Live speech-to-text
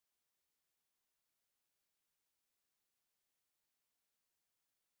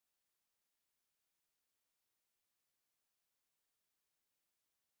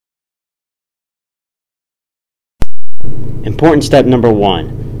Important step number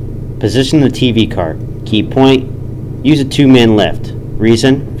 1. Position the TV cart. Key point, use a 2-man lift.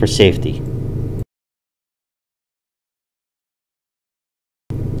 Reason, for safety.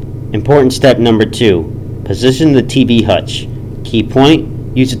 Important step number 2. Position the TV hutch. Key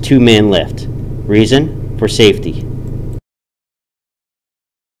point, use a 2-man lift. Reason, for safety.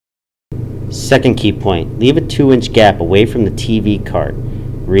 Second key point, leave a 2-inch gap away from the TV cart.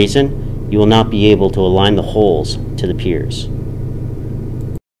 Reason, you will not be able to align the holes to the piers.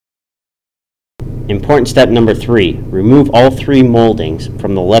 Important step number 3, remove all 3 moldings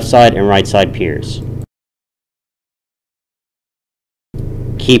from the left side and right side piers.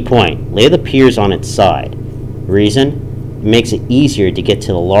 Key point, lay the piers on its side. Reason, it makes it easier to get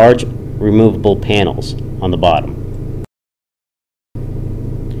to the large removable panels on the bottom.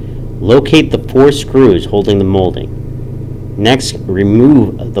 Locate the 4 screws holding the molding. Next,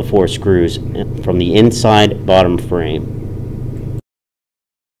 remove the 4 screws from the inside bottom frame.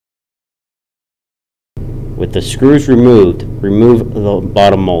 With the screws removed, remove the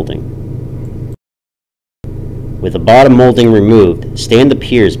bottom molding. With the bottom molding removed, stand the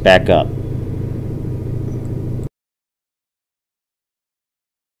piers back up.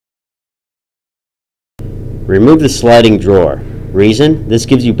 Remove the sliding drawer. Reason, this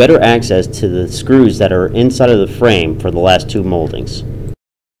gives you better access to the screws that are inside of the frame for the last 2 moldings.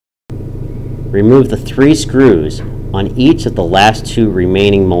 Remove the 3 screws on each of the last 2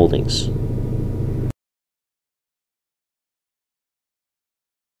 remaining moldings.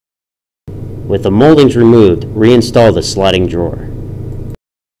 With the moldings removed, reinstall the sliding drawer.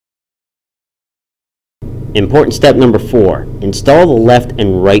 Important step number 4, install the left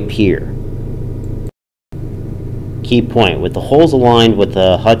and right pier. Key point, with the holes aligned with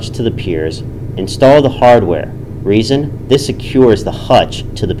the hutch to the piers, install the hardware. Reason, this secures the hutch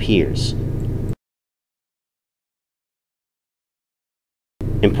to the piers.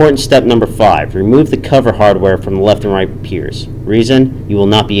 Important step number 5, remove the cover hardware from the left and right piers. Reason, you will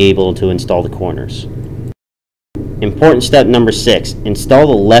not be able to install the corners. Important step number 6, install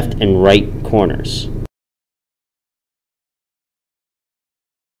the left and right corners.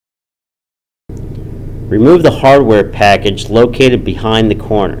 Remove the hardware package located behind the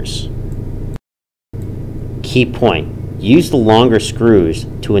corners. Key point, use the longer screws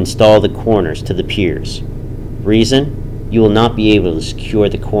to install the corners to the piers. Reason, you will not be able to secure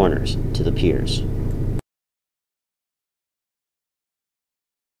the corners to the piers.